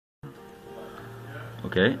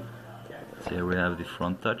Okay, so here we have the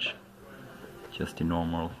front touch, just the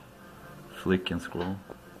normal flick and scroll.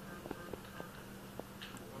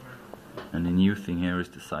 And the new thing here is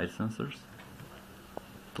the side sensors.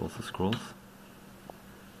 It also scrolls.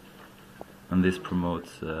 And this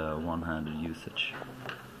promotes one-handed usage,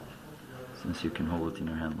 since you can hold it in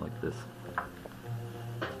your hand like this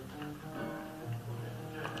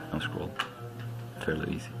and scroll.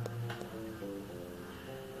 Fairly easy.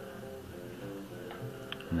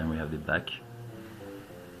 And then we have the back,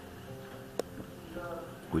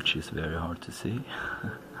 which is very hard to see.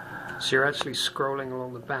 So you're actually scrolling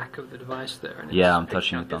along the back of the device there? And yeah, I'm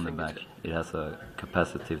touching it on the back. It has a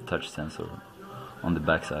capacitive touch sensor on the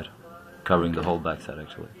back side, covering the whole back side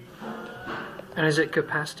actually. And is it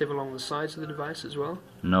capacitive along the sides of the device as well?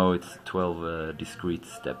 No, it's 12 discrete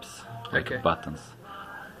steps, like buttons.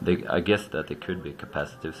 I guess that it could be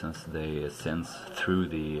capacitive since they sense through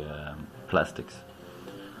the plastics.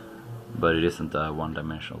 But it isn't a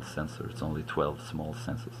one-dimensional sensor, it's only 12 small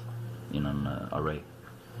sensors in an array.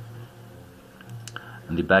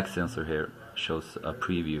 And the back sensor here shows a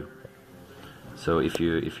preview. So if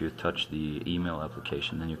you touch the email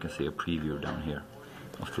application, then you can see a preview down here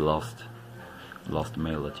of the last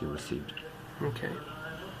mail that you received. Okay.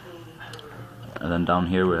 And then down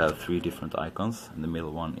here we have 3 different icons, and the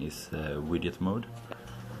middle one is widget mode.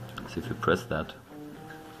 So if you press that,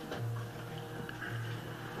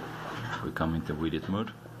 we come into widget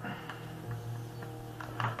mode.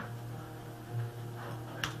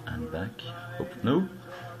 And back. Oh, no!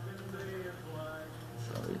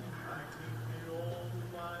 Sorry.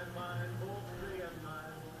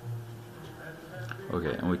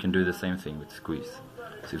 Okay, and we can do the same thing with squeeze.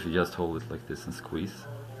 So if you just hold it like this and squeeze.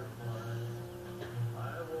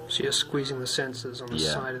 So you're squeezing the sensors on the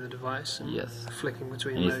side of the device and flicking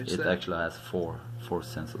between and modes it actually has four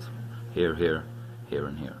sensors. Here, here, here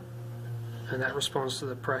and here. And that responds to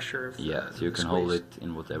the pressure of the so you can hold it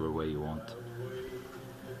in whatever way you want.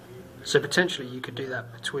 So potentially you could do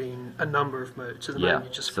that between a number of modes. At the moment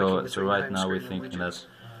you're just flicking between so right now we're widgets. thinking that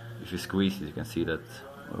if you squeeze it, you can see that,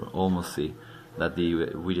 or almost see, that the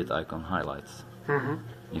widget icon highlights.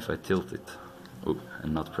 If I tilt it,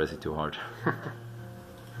 and not press it too hard,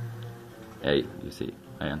 hey, you see,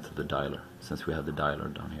 I entered the dialer, since we have the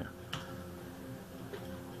dialer down here.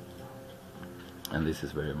 And this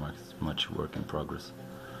is very much work in progress.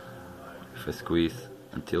 If I squeeze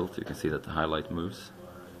and tilt, you can see that the highlight moves.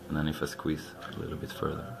 And then if I squeeze a little bit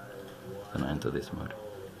further, then I enter this mode.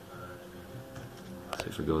 So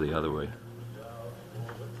if we go the other way.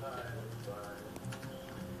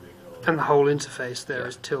 And the whole interface there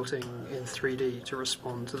is tilting in 3D to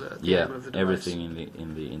respond to the angle of the device. Everything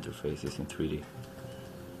in the interface is in 3D.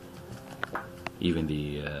 Even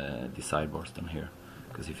the sidebars down here.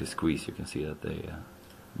 Because if you squeeze, you can see that they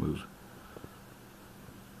move.